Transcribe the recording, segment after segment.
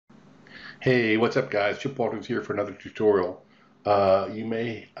Hey, what's up guys? Chip Walters here for another tutorial.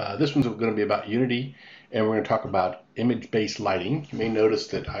 This one's going to be about Unity, and we're going to talk about image-based lighting. You may notice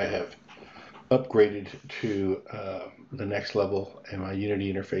that I have upgraded to the next level, and my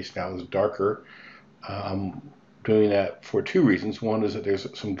Unity interface now is darker. I'm doing that for two reasons. One is that there's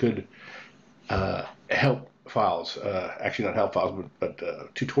some good help files, actually not help files,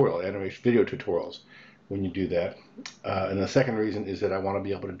 but tutorial, animation, video tutorials when you do that. And the second reason is that I want to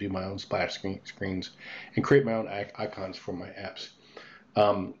be able to do my own splash screens and create my own icons for my apps.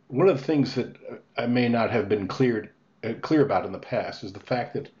 One of the things that I may not have been clear about in the past is the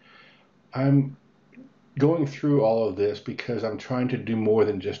fact that I'm going through all of this because I'm trying to do more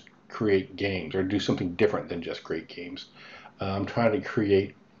than just create games or do something different than just create games. I'm trying to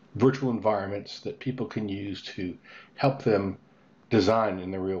create virtual environments that people can use to help them design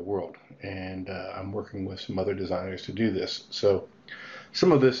in the real world, and I'm working with some other designers to do this. So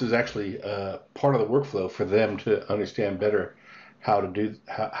some of this is actually part of the workflow for them to understand better how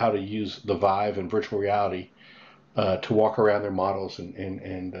to use the Vive and virtual reality to walk around their models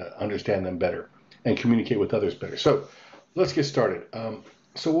and understand them better and communicate with others better. So let's get started.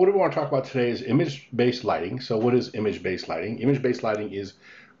 So what we want to talk about today is image-based lighting. So what is image-based lighting? Image-based lighting is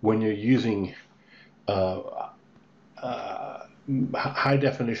when you're using high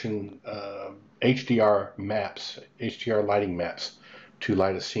definition HDR lighting maps to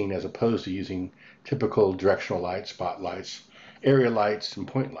light a scene, as opposed to using typical directional lights, spotlights, area lights, and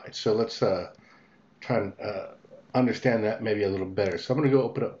point lights. So let's try and understand that maybe a little better. So I'm going to go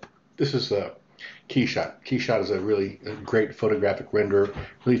open up. This is Keyshot. Keyshot is a really great photographic renderer,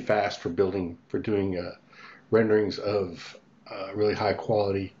 really fast for doing renderings of really high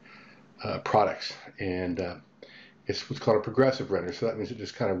quality products, and it's what's called a progressive render. So that means it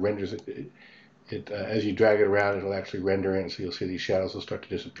just kind of renders it. As you drag it around, it'll actually render in. So you'll see these shadows will start to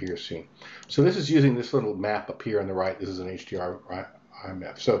disappear soon. So this is using this little map up here on the right. This is an HDRI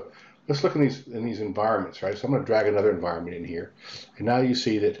map. So let's look in these environments, right? So I'm going to drag another environment in here, and now you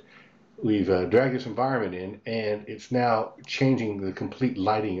see that we've dragged this environment in, and it's now changing the complete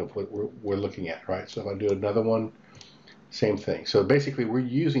lighting of what we're looking at, right? So if I do another one, same thing. So basically, we're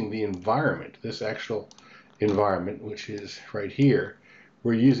using the environment, this actual environment, which is right here,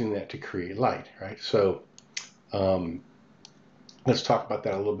 we're using that to create light, right? So let's talk about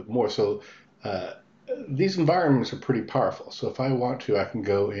that a little bit more. So these environments are pretty powerful. So if I want to, I can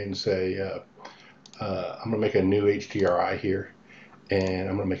go and say, I'm going to make a new HDRI here, and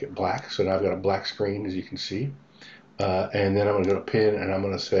I'm going to make it black. So now I've got a black screen, as you can see. And then I'm going to go to pin, and I'm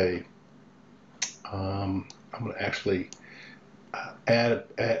going to say, I'm going to actually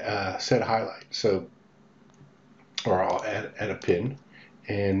set a highlight. So, or I'll add a pin.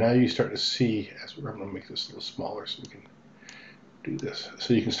 And now you start to see, I'm going to make this a little smaller so we can do this.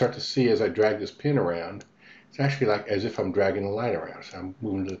 So you can start to see as I drag this pin around, it's actually like as if I'm dragging the light around. So I'm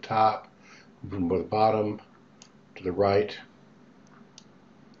moving to the top, moving to the bottom, to the right,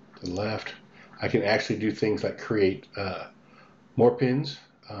 to the left. I can actually do things like create more pins.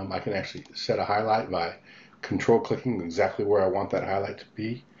 I can actually set a highlight by control clicking exactly where I want that highlight to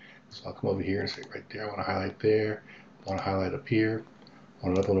be. So I'll come over here and say right there, I want to highlight there, I want to highlight up here, I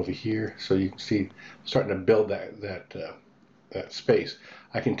want another one over here. So you can see I'm starting to build that space.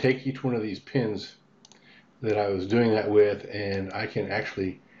 I can take each one of these pins that I was doing that with, and I can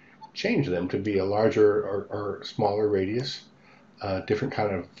actually change them to be a larger or smaller radius, different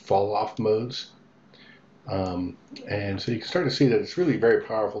kind of fall off modes. And so you can start to see that it's really a very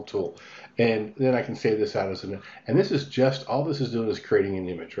powerful tool. And then I can save this out as an, and this is just, all this is doing is creating an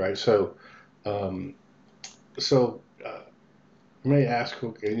image, right? So, you may ask,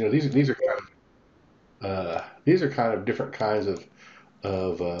 okay, these are kind of different kinds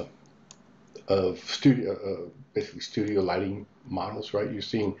of studio, basically studio lighting models, right? You're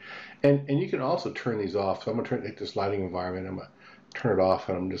seeing, and you can also turn these off. So I'm going to take this lighting environment, I'm going to turn it off,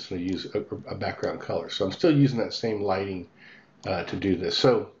 and I'm just going to use a background color. So I'm still using that same lighting to do this.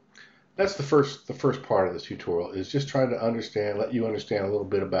 So that's the first part of this tutorial, is just trying to let you understand a little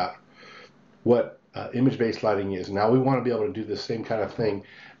bit about what image-based lighting is. Now we want to be able to do the same kind of thing,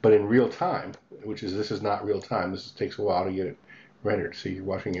 but in real time, this is not real time. Takes a while to get it rendered. So you're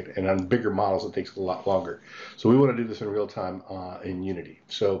watching it, and on bigger models, it takes a lot longer. So we want to do this in real time in Unity.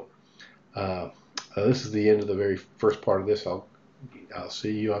 So this is the end of the very first part of this. I'll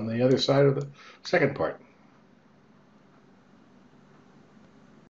see you on the other side of the second part.